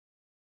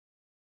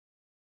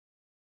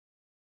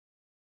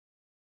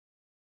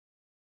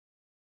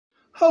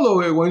Hello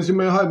everyone, it's your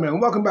man Hudman.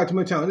 Welcome back to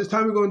my channel. This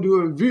time we're going to do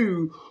a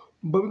review,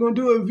 but we're going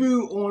to do a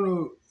review on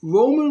a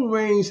Roman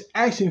Reigns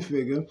action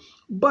figure,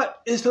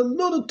 but it's a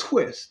little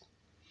twist.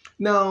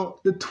 Now,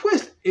 the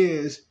twist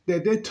is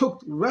that they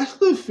took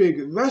wrestlers,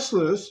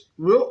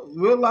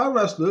 real live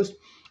wrestlers,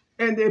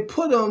 and they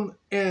put them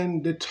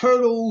in the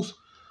Turtles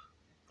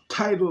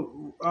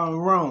title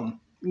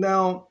realm.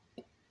 Now,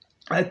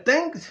 I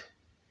think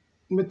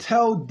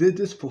Mattel did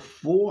this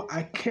before.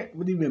 I can't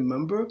really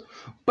remember,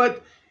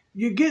 but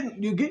you're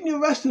getting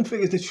your wrestling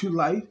figures that you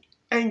like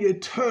and your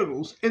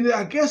turtles, and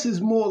I guess it's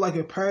more like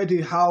a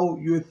parody how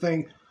you would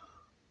think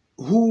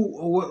who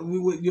or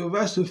what your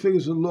wrestling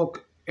figures would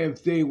look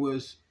if they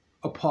was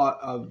a part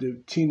of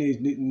the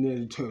Teenage Mutant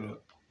Ninja Turtle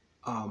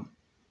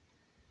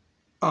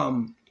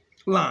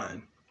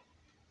line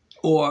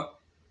or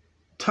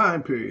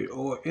time period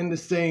or in the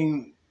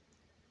same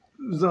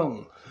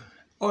zone.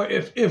 Or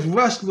if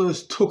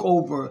wrestlers took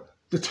over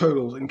the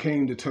Turtles and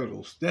came the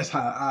Turtles. That's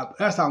how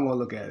I'm gonna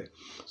look at it.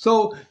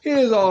 So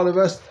here's all the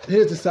rest.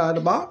 Here's the side of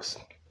the box.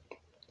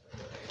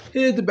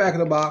 Here's the back of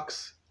the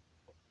box.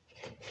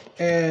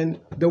 And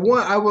the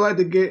one I would like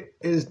to get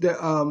is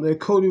the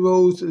Cody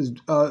Rhodes is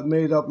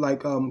made up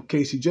like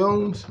Casey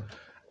Jones.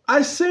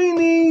 I seen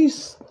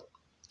these,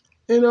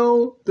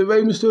 the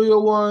Rey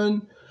Mysterio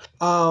one.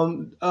 I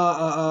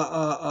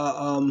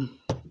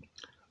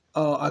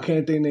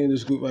can't think the name of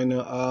this group right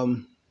now.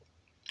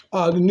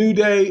 The New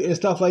Day and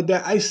stuff like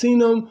that. I seen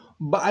them,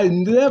 but I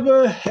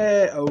never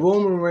had a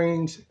Roman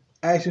Reigns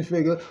action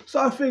figure. So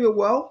I figured,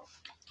 well,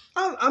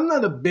 I'm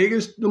not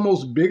the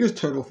most biggest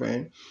Turtle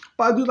fan,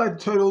 but I do like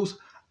the Turtles.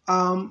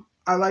 I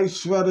like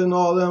Shredder and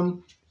all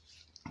them,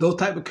 those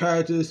type of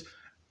characters,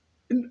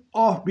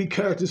 offbeat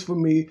characters for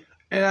me.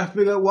 And I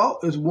figured, well,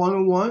 it's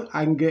 1-on-1.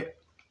 I can get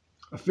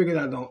a figure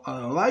that I don't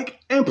like,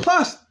 and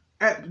plus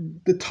at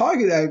the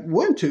Target I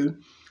went to,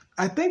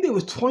 I think there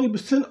was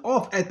 20%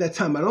 off at that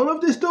time. I don't know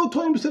if there's still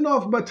 20%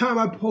 off by the time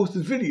I post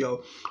this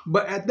video,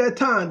 but at that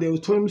time there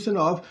was 20%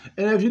 off.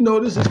 And if you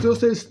notice, it still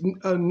says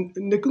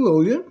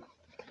Nickelodeon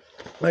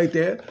right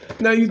there.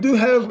 Now you do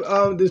have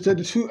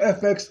the true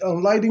FX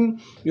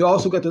lighting. You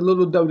also got the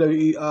little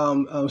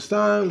WWE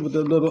sign with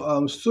the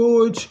little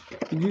sword.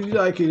 You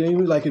like it, and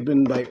you like it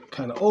been like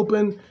kind of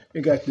open.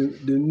 You got the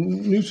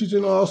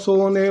nitrogen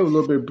also on there, a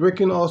little bit of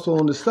bricking also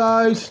on the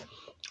sides.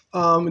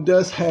 It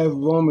does have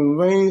Roman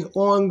Reigns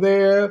on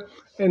there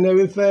and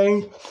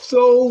everything.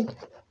 So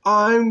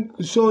I'm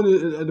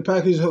showing the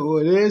package of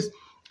what it is.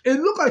 It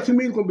looked like to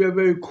me it's going to be a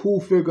very cool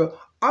figure.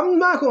 I'm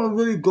not going to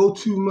really go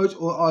too much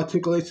or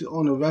articulate it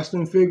on the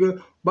wrestling figure,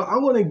 but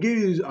I'm going to give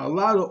you a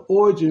lot of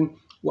origin,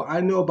 what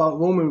I know about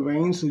Roman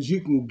Reigns, so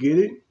you can get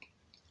it.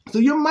 So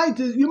you might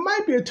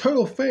be a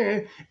Turtle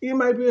fan, you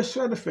might be a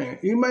Shredder fan,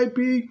 you might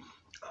be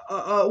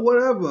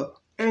whatever.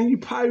 And you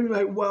probably be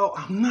like, well,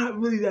 I'm not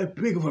really that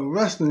big of a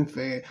wrestling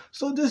fan,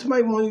 so this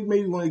might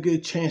maybe want to get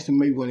a chance to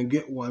maybe want to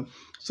get one.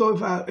 So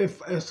if I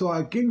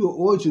give you an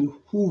origin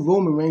who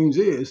Roman Reigns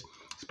is,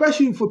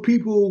 especially for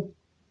people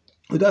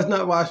who does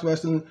not watch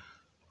wrestling,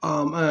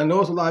 and I know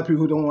there's a lot of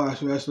people who don't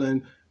watch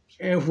wrestling,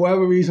 and for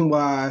whatever reason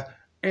why.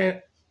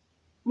 And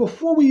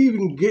before we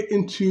even get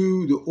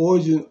into the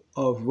origin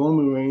of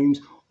Roman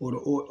Reigns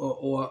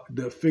or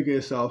the figure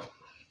itself,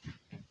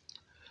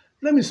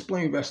 let me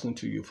explain wrestling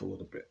to you for a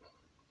little bit.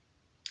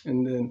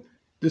 And then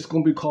this is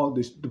going to be called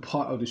the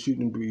part of the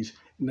shooting breeze.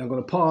 And I'm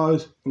going to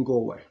pause and go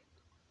away.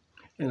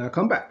 And I'll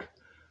come back.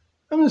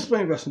 I'm going to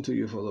explain wrestling to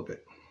you for a little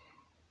bit.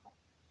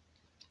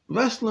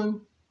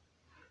 Wrestling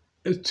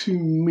is, to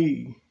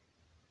me,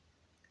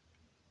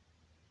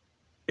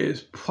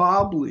 is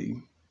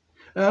probably,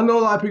 and I know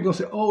a lot of people are going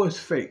to say, oh, it's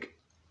fake.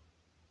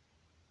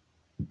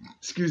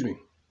 Excuse me.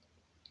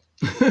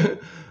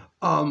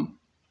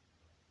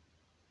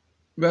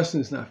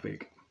 Wrestling is not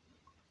fake.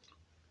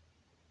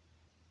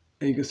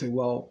 And you can say,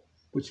 well,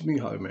 what you mean,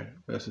 Holly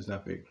man? Wrestling's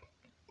not fake.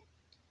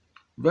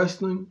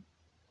 Wrestling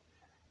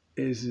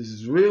is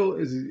as real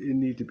as it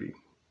need to be.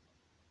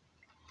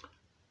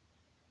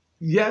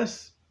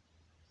 Yes,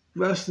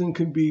 wrestling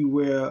can be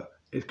where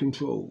it's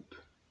controlled.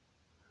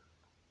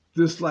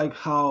 Just like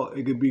how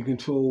it can be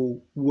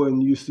controlled when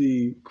you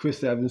see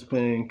Chris Evans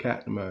playing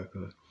Captain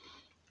America,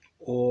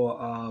 or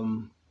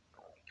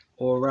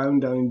Robert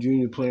Downey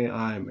Jr. playing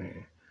Iron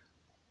Man,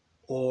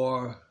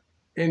 or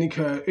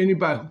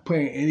anybody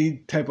playing any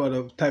type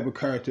of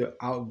character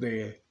out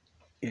there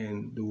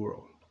in the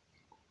world.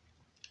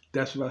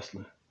 That's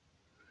wrestling.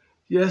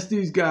 Yes,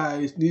 these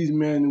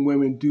men and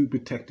women do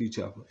protect each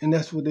other, and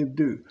that's what they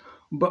do.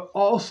 But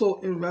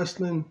also in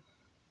wrestling,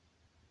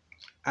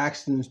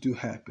 accidents do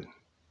happen.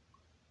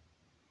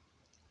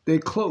 They're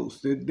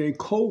close. They're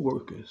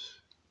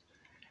co-workers,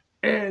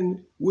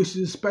 and which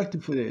is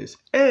expected for this.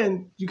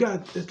 And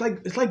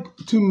it's like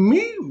to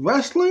me,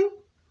 wrestling,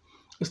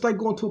 it's like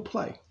going to a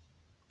play.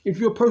 If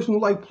you're a person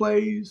who like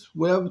plays,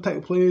 whatever type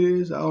of play it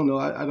is, I don't know.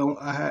 I don't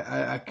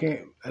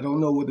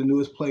know what the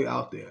newest play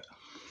out there.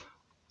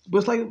 But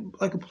it's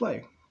like a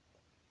play.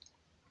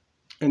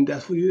 And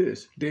that's what it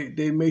is.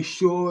 They make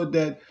sure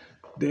that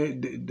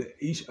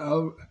Each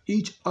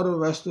other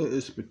wrestler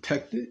is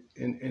protected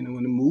and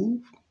when they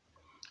move,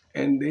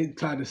 and they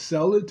try to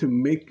sell it to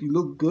make you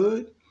look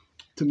good,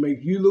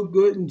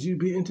 and you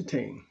be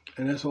entertained,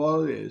 and that's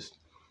all it is.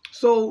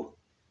 So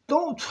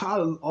don't try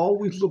to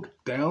always look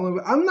down.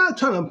 I'm not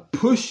trying to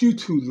push you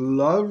to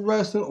love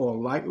wrestling or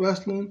like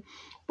wrestling,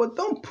 but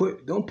don't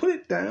put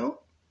it down.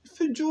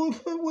 Just enjoy it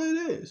for what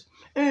it is.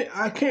 And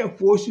I can't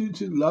force you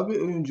to love it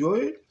or enjoy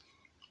it,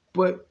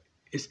 but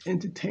it's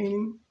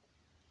entertaining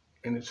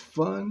and it's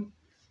fun,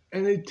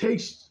 and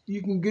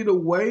you can get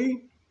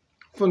away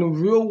from the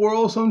real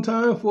world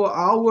sometimes for an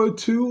hour or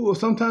two, or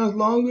sometimes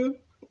longer,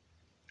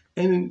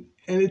 and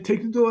it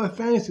takes you to a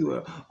fantasy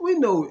world. We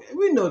know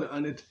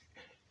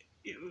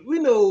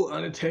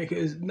Undertaker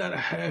is not a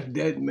half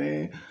dead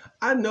man.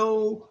 I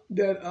know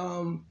that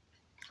a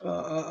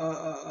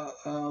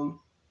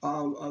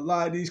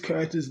lot of these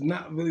characters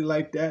not really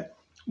like that,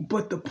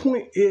 but the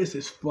point is,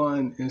 it's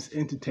fun and it's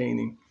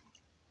entertaining,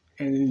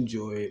 and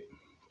enjoy it.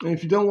 And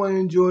if you don't want to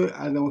enjoy it,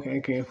 I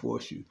can't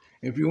force you.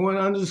 If you want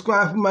to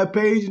unsubscribe from my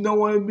page, you don't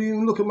want to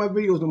even look at my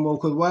videos no more,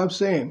 because what I'm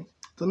saying,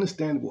 it's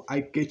understandable.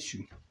 I get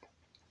you.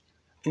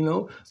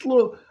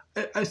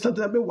 It's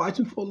something I've been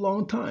watching for a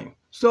long time.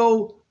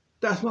 So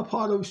that's my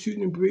part of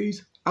Shooting the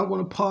Breeze. I'm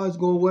going to pause,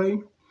 go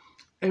away,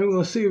 and we're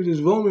going to see if this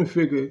Roman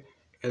figure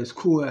is as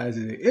cool as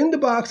it is in the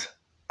box,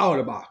 out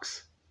of the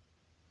box.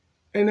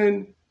 And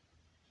then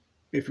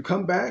if you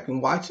come back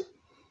and watch it,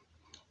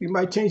 you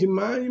might change your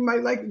mind. You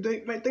might think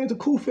it's a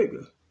cool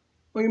figure,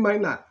 or you might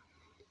not.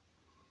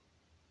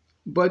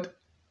 But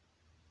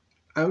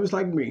I'm just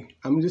like me.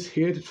 I'm just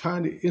here to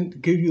try to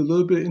give you a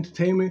little bit of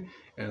entertainment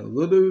and a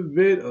little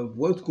bit of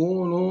what's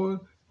going on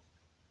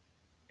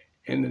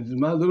in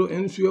my little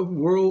industry of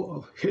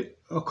world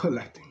of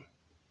collecting.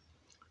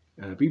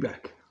 And I'll be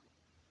back.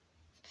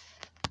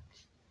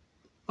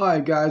 All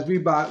right, guys, we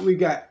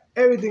got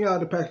everything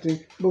out of the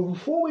packaging. But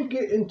before we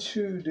get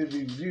into the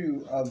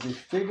review of the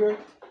figure,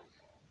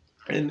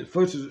 and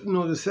first,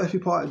 the accessory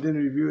part, and then the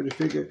review of the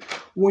figure.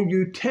 When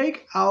you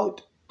take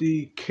out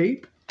the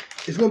cape,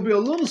 it's going to be a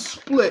little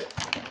split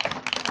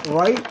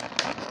right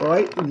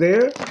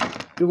there,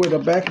 where the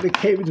back of the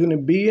cape is going to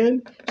be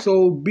in.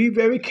 So be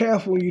very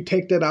careful when you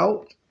take that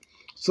out,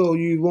 so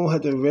you won't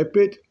have to rip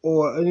it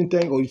or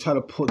anything, or you try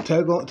to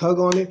tug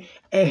on it.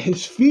 And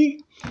his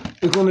feet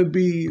is going to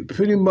be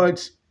pretty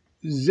much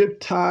zip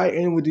tied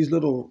in with these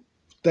little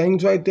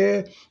things right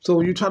there. So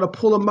when you try to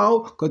pull them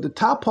out, because the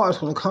top part is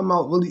going to come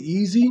out really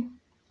easy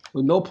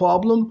with no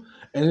problem,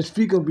 and his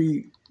feet going to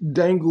be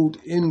dangled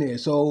in there.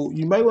 So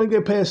you might want to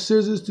get a pair of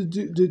scissors to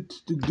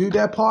do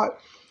that part.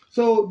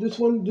 So just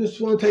want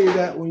to tell you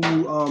that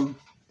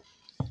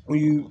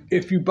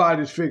if you buy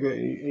this figure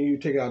and you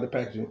take it out of the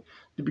packaging,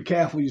 to be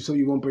careful so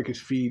you won't break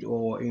his feet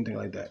or anything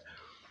like that,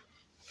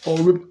 or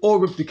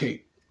rip the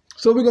cape.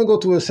 So we're gonna go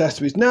to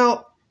accessories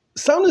now.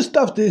 Some of the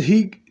stuff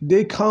that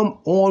they come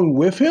on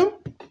with him,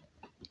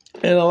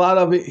 and a lot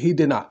of it he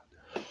did not.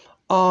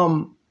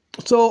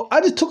 So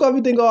I just took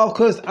everything off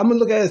because I'm gonna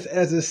look at it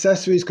as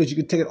accessories, because you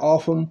can take it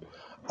off him.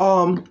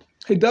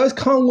 He does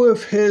come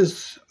with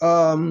his.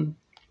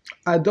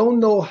 I don't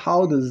know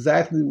how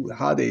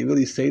they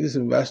really say this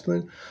in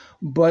wrestling,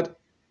 but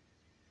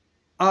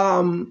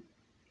I'm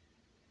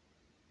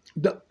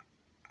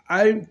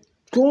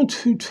going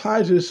to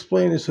try to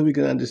explain it so we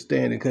can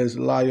understand it, because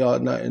a lot of y'all are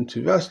not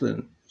into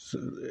wrestling,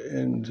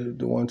 and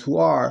the ones who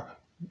are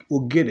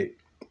will get it.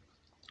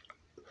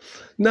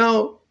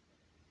 Now,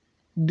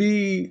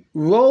 the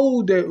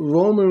role that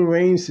Roman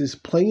Reigns is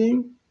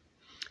playing,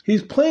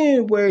 he's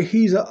playing where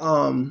he's a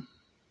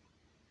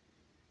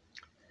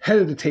head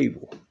of the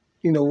table.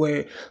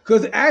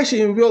 Because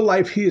actually in real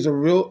life he is a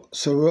real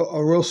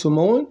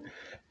Samoan,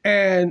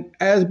 and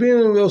as being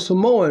a real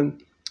Samoan,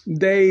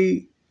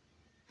 they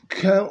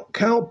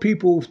count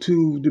people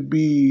to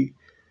be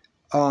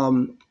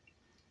the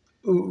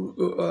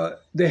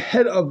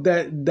head of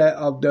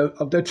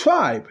the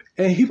tribe,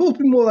 and he's supposed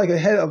to be more like a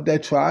head of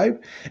that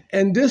tribe.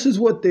 And this is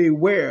what they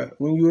wear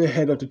when you're a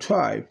head of the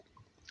tribe,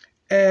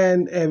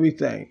 and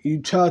everything. You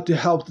try to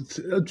help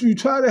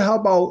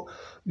out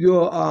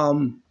your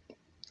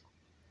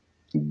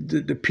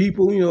the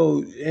people,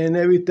 and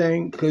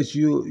everything, because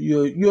you're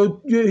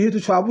here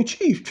the tribal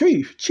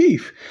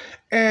chief,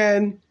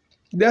 and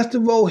that's the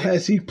role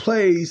as he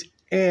plays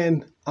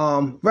in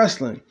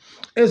wrestling.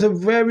 It's a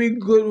very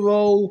good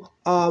role.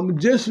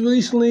 Just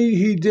recently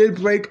he did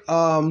break.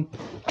 I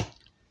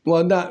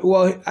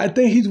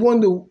think he's one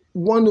of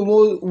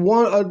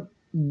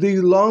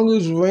the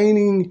longest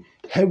reigning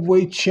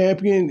heavyweight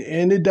champion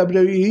in the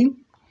WWE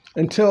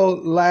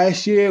until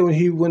last year when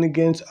he went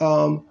against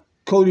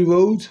Cody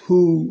Rhodes,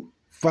 who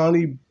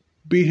finally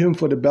beat him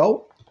for the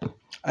belt.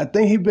 I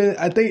think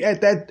at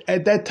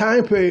that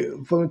time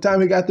period, from the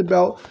time he got the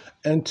belt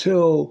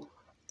until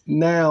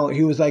now,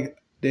 he was like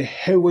the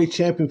heavyweight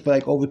champion for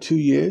like over 2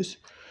 years.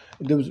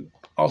 There was an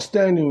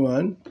outstanding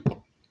run.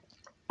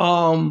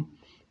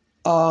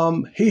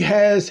 He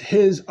has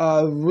his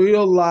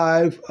real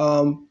live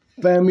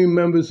family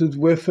members is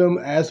with him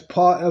as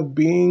part of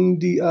being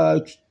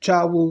the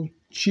tribal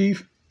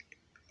chief,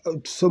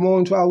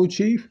 Samoan tribal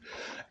chief,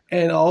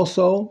 and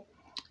also,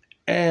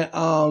 and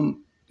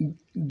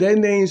their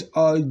names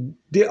are,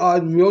 they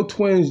are real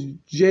twins,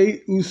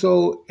 Jay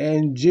Uso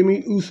and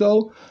Jimmy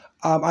Uso.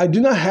 I do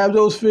not have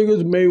those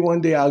figures. Maybe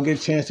one day I'll get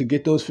a chance to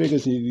get those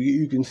figures and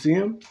you can see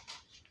them.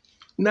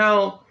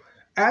 Now,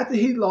 after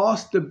he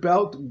lost the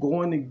belt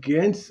going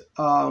against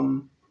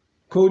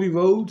Cody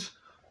Rhodes,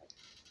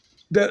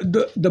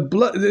 the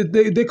blood,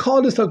 they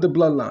call this stuff the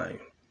bloodline.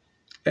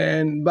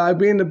 And by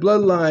being the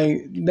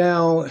bloodline,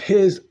 now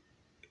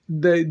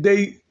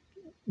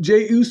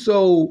Jay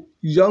Uso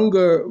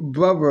younger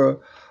brother,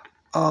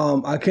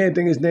 I can't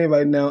think his name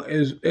right now,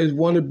 is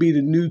want to be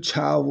the new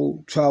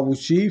tribal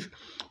chief.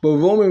 But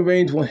Roman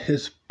Reigns wants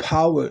his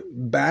power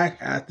back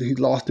after he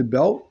lost the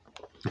belt.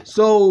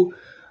 So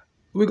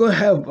we're going to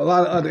have a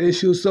lot of other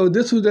issues. So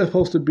this was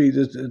supposed to be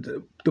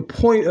the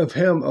point of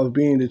him of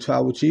being the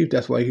tribal chief.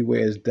 That's why he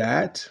wears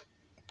that.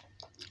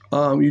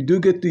 You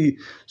do get the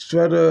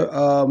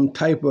Shredder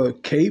type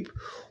of cape.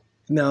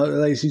 Now,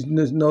 like you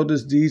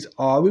notice, these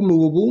are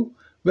removable.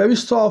 Very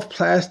soft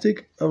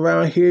plastic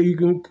around here.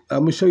 I'm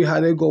gonna show you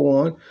how they go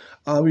on.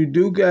 You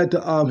do get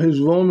his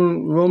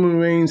Roman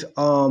Reigns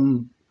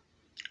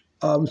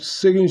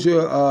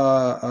signature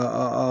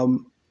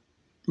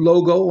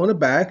logo on the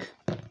back.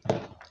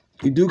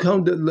 You do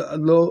come with a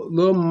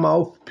little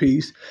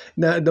mouthpiece.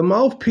 Now the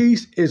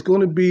mouthpiece is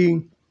going to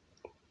be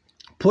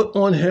put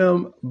on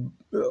him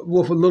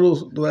with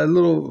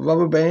little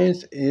rubber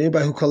bands.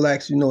 Anybody who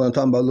collects, you know what I'm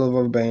talking about, little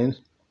rubber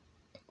bands.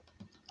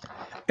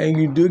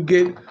 And you do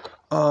get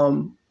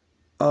some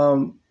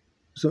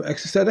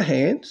extra set of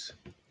hands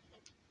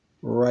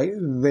right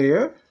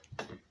there.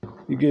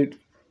 You get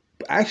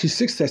actually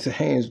 6 sets of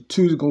hands.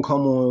 2 are gonna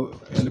come on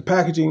in the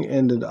packaging,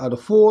 and the other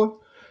 4.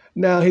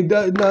 Now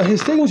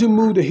his signature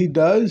move that he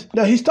does.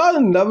 Now he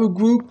started another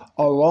group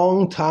a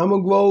long time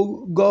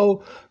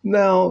ago.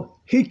 Now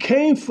he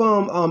came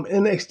from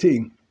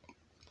NXT.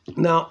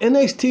 Now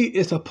NXT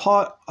is a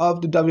part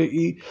of the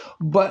WWE,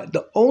 but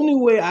the only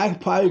way I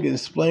probably can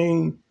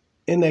explain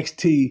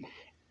NXT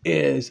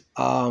is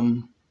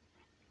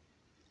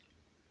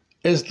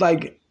it's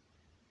like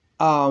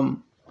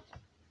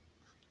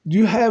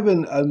you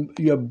having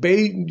your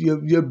big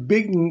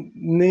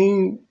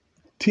name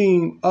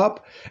team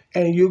up,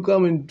 and you're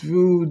coming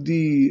through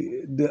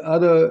the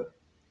other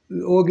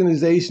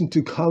organization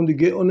to come to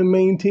get on the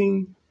main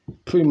team.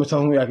 Pretty much the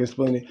only way I can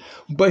explain it.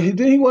 But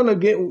he want to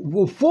get,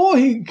 before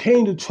he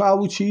came to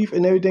tribal chief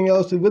and everything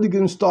else to really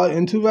get him started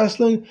into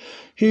wrestling,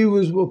 he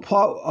was a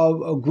part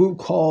of a group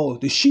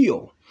called the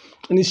Shield.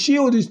 And the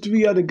Shield is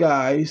 3 other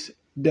guys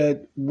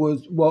that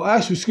was, was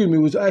actually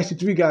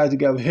 3 guys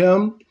together.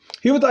 Him,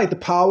 he was like the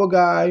power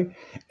guy,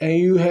 and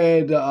you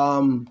had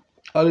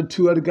the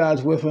two other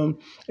guys with him.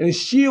 And the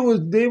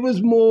Shield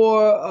was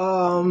more,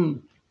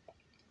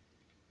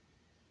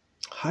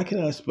 how can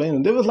I explain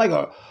them? There was like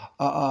a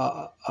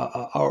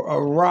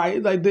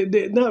riot, like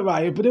they not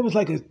riot, but it was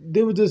like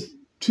they were just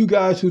 2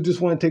 guys who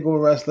just want to take over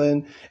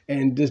wrestling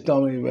and just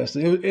dominate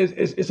wrestling.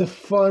 It's a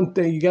fun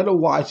thing. You got to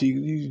watch it.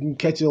 You can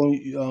catch it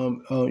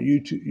on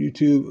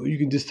YouTube. You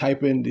can just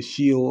type in the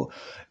Shield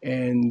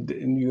and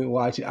you can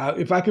watch it.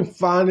 If I can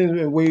find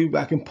it a way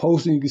I can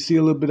post it, you can see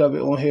a little bit of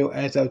it on here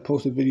as I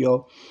post a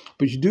video.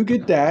 But you do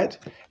get that,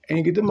 and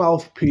you get the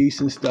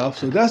mouthpiece and stuff.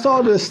 So that's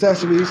all the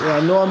accessories. And I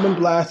know I've been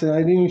blasting. I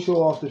didn't even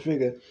show off the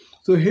figure.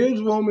 So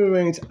here's Roman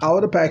Reigns out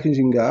of the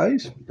packaging,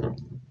 guys.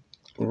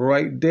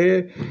 Right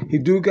there, he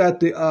do got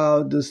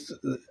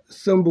the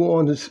symbol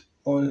on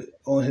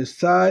his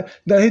side.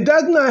 Now he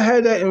does not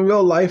have that in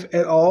real life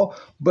at all,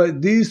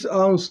 but these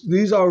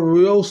are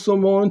real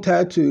Samoan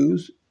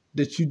tattoos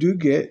that you do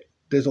get.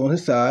 That's on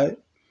his side,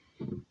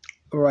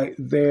 right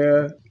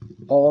there,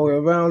 all the way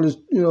around. Is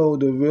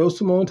the real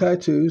Samoan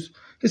tattoos.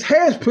 His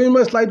hair is pretty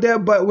much like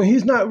that, but when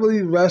he's not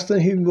really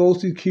wrestling, he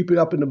mostly keep it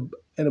up in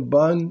a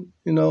bun,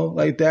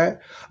 like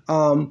that.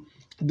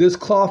 This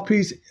cloth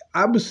piece,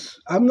 I'm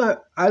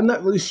not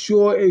really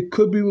sure. It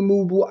could be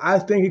removable. I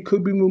think it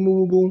could be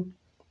removable.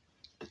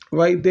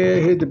 Right there,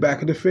 here's the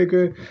back of the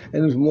figure,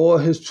 and there's more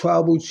of his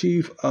tribal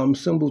chief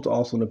symbols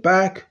also on the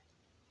back.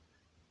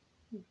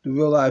 The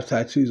real life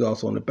tattoos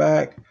also on the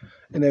back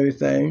and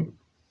everything.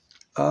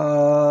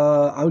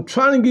 I'm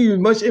trying to give you as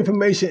much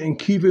information and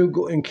keep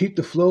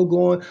the flow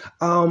going.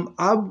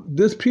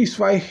 This piece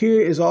right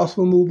here is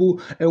also removable,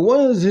 and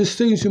one of his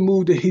signature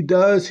moves that he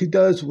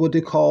does what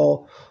they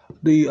call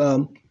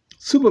the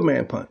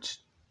Superman punch,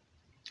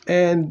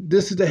 and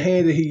this is the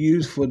hand that he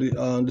used for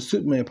the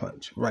Superman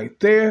punch right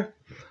there,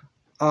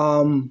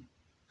 and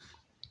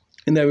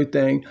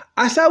everything.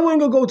 I said I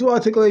wasn't gonna go through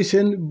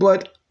articulation,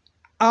 but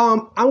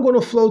I'm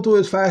gonna flow through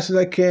as fast as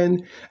I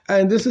can,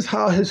 and this is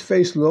how his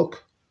face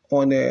look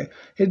on there.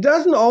 He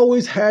doesn't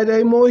always have that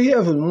anymore. He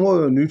has more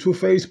of a neutral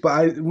face,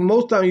 but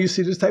most time you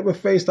see this type of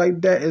face like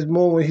that is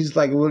more when he's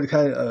like really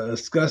kind of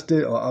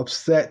disgusted or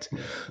upset.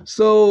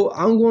 So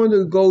I'm going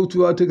to go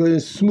through articulation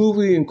as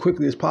smoothly and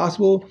quickly as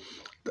possible.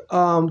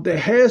 The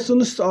hair's on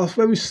the soft,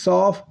 very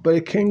soft, but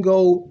it can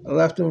go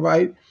left and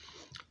right.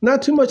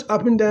 Not too much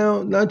up and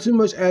down, not too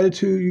much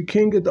attitude. You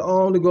can get the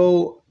arm to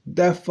go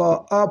that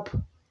far up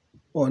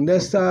on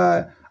that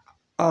side.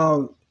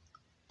 Um,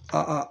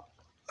 I'm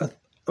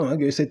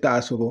gonna say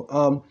thigh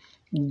swivel.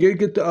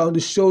 Get the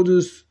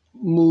shoulders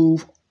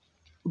move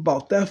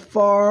about that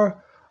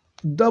far.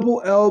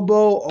 Double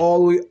elbow all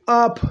the way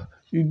up.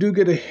 You do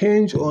get a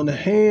hinge on the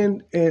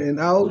hand in and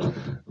out.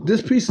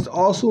 This piece is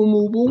also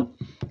movable.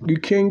 You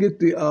can get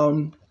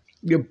the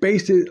your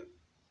basic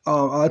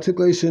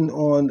articulation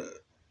on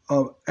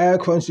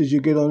ad crunches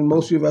you get on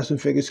most of your wrestling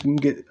figures. You can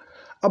get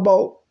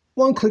about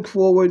one click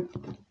forward,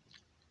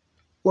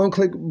 one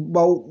click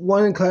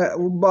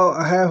about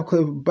a half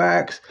click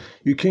backs.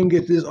 You can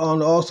get this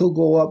on also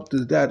go up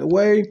to that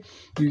way.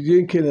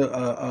 You can get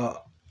a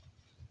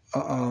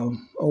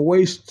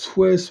waist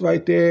twist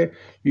right there.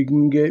 You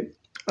can get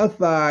a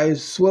thigh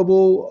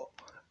swivel,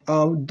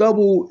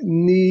 double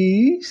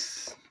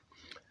knees.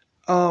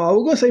 I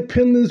was gonna say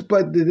pinless,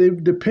 but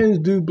the pins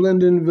do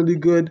blend in really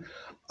good.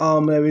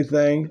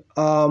 Everything.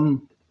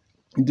 You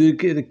do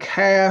get a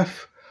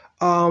calf.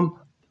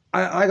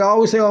 I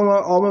always say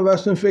all my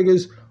wrestling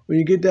figures, when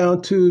you get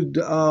down to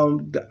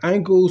the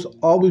ankles,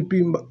 always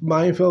be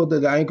mindful that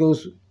the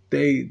ankles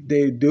they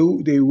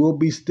will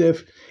be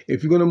stiff.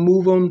 If you're gonna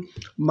move them,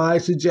 my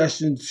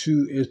suggestion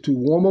is to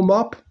warm them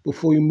up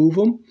before you move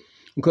them,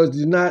 because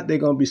if not, they're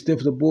gonna be stiff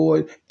as a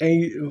board.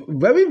 And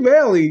very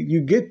rarely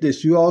you get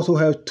this. You also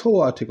have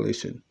toe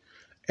articulation,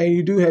 and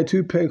you do have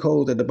two peg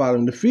holes at the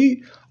bottom of the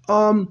feet.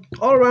 All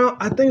around,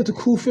 I think it's a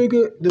cool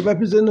figure. The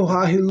representative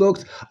how he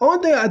looks.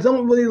 Only thing I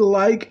don't really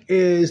like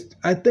is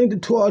I think the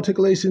toe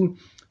articulation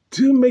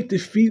do make the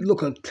feet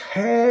look a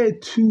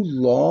tad too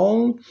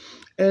long,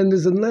 and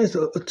there's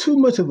too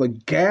much of a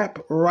gap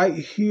right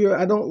here.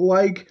 I don't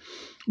like.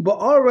 But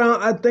all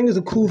around, I think it's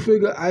a cool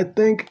figure. I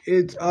think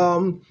it's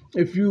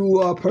if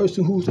you are a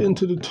person who's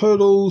into the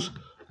turtles,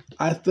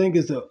 I think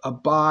it's a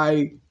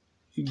buy.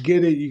 You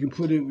get it. You can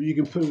put it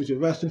with your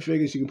wrestling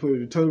figures. You can put it with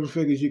your turtle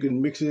figures. You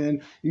can mix it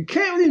in. You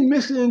can't really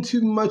mix it in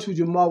too much with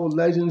your Marvel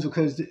Legends,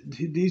 because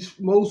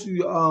most of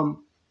your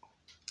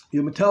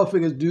Mattel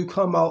figures do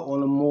come out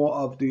on a more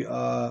of the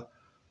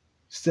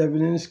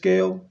 7-inch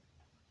scale.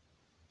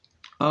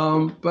 But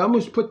I'm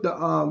gonna put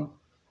the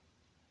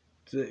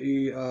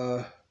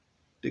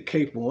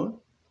cape on,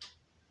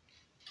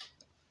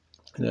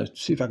 and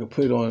let's see if I can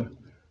put it on.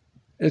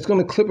 It's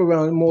gonna clip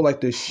around more like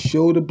the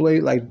shoulder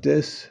blade, like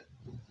this.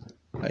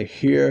 Like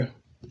here,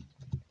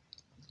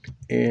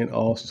 and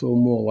also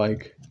more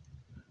like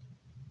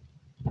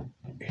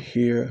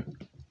here.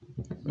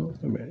 Oh,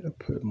 I mean, I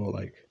put it more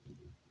like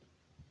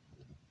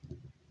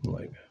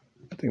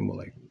I think more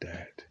like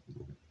that.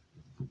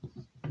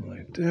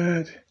 Like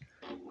that.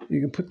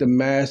 You can put the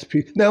mask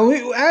piece. Now,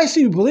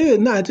 actually, believe it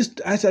or not,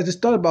 I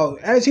just thought about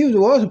it. As he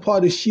was a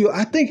part of the Shield,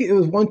 I think it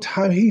was one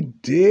time he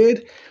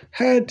did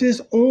had this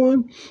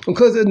on,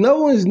 because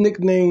another one of his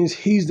nicknames,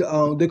 he's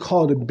they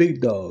call the Big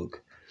Dog.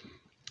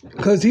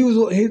 Because he's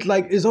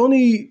like one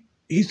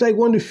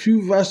of the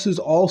few wrestlers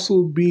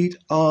also beat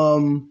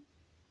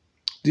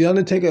The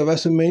Undertaker at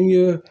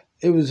WrestleMania.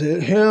 It was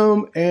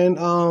him and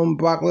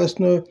Brock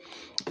Lesnar.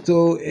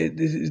 So it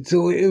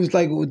was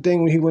like a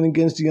thing when he went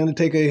against The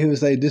Undertaker. He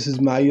was like, "This is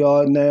my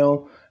yard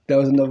now." That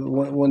was another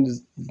one of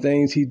the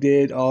things he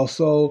did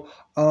also.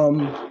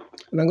 And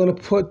I'm gonna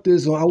put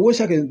this on. I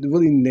wish I could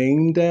really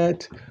name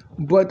that,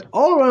 but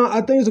all around, I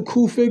think it's a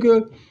cool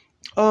figure.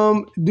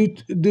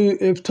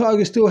 If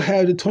Target still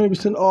has the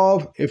 20%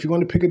 off, if you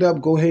want to pick it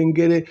up, go ahead and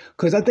get it.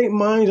 Because I think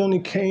mine only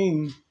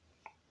came,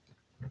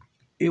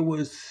 it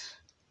was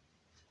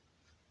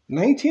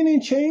 19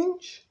 and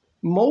change.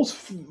 Most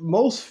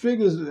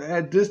figures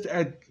at this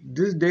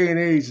day and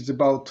age is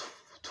about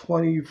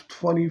 20,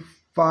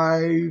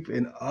 25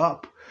 and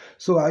up.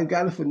 So I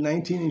got it for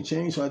 19 and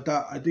change. So I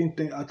thought it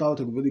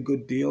was a really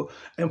good deal.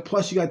 And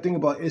plus, you got to think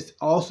about it's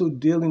also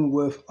dealing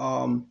with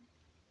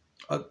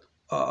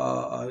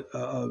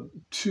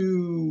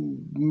two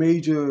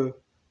major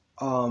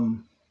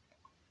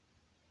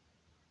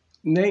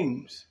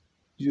names.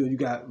 You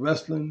got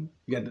wrestling,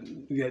 you got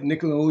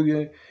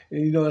Nickelodeon,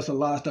 and that's a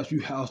lot of stuff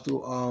you have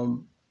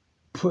to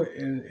put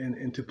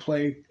into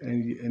play,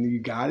 and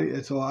you got it.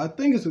 And so I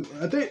think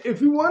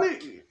if you want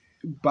it,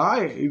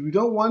 buy it. If you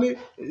don't want it,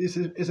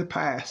 it's a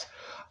pass.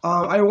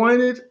 I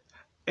wanted it,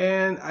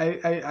 and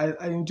I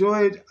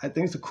enjoyed it. I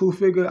think it's a cool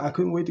figure. I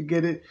couldn't wait to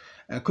get it.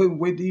 I couldn't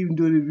wait to even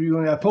do the review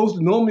on it.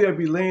 Normally I'd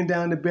be laying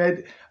down in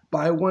bed, but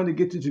I wanted to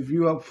get this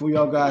review up for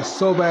y'all guys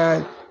so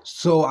bad,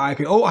 so I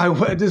could.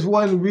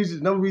 Another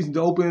reason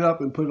to open it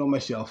up and put it on my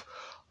shelf.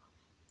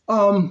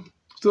 So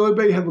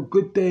everybody have a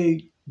good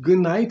day, good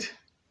night.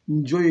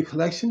 Enjoy your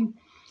collection.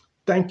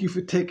 Thank you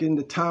for taking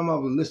the time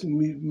out to listen to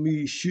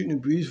me shooting the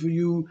breeze for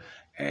you,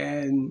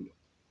 and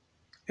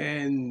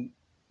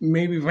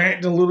maybe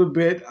ranting a little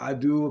bit. I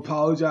do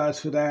apologize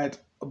for that.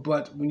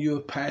 But when you're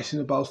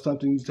passionate about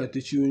something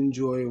that you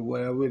enjoy,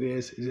 whatever it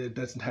is, it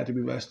doesn't have to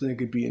be wrestling. It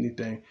could be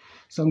anything.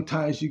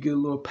 Sometimes you get a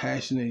little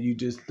passionate. You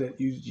just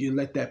you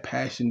let that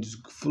passion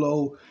just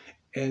flow,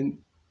 and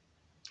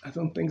I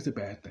don't think it's a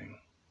bad thing.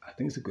 I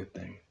think it's a good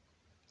thing.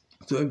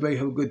 So everybody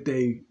have a good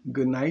day,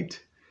 good night.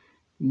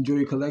 Enjoy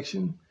your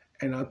collection,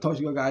 and I'll talk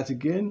to you guys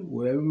again,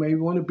 wherever you may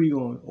want to be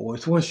on, or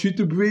just want to shoot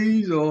the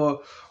breeze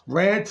or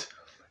rant,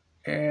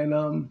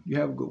 and you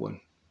have a good one.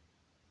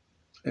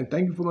 And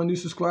thank you for my new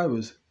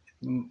subscribers.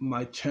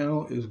 My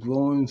channel is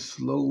growing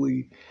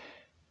slowly,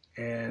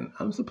 and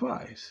I'm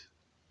surprised.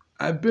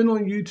 I've been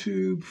on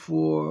YouTube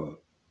for,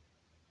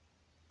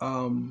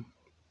 believe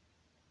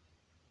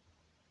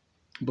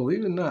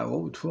it or not,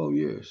 over 12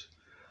 years.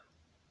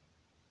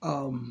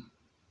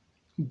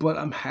 But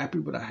I'm happy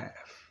with what I have.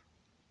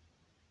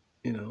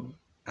 You know,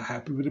 I'm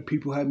happy with the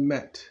people I've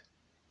met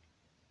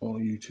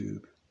on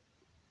YouTube.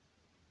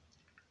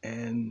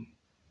 And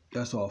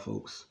that's all,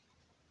 folks.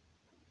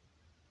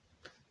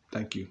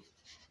 Thank you.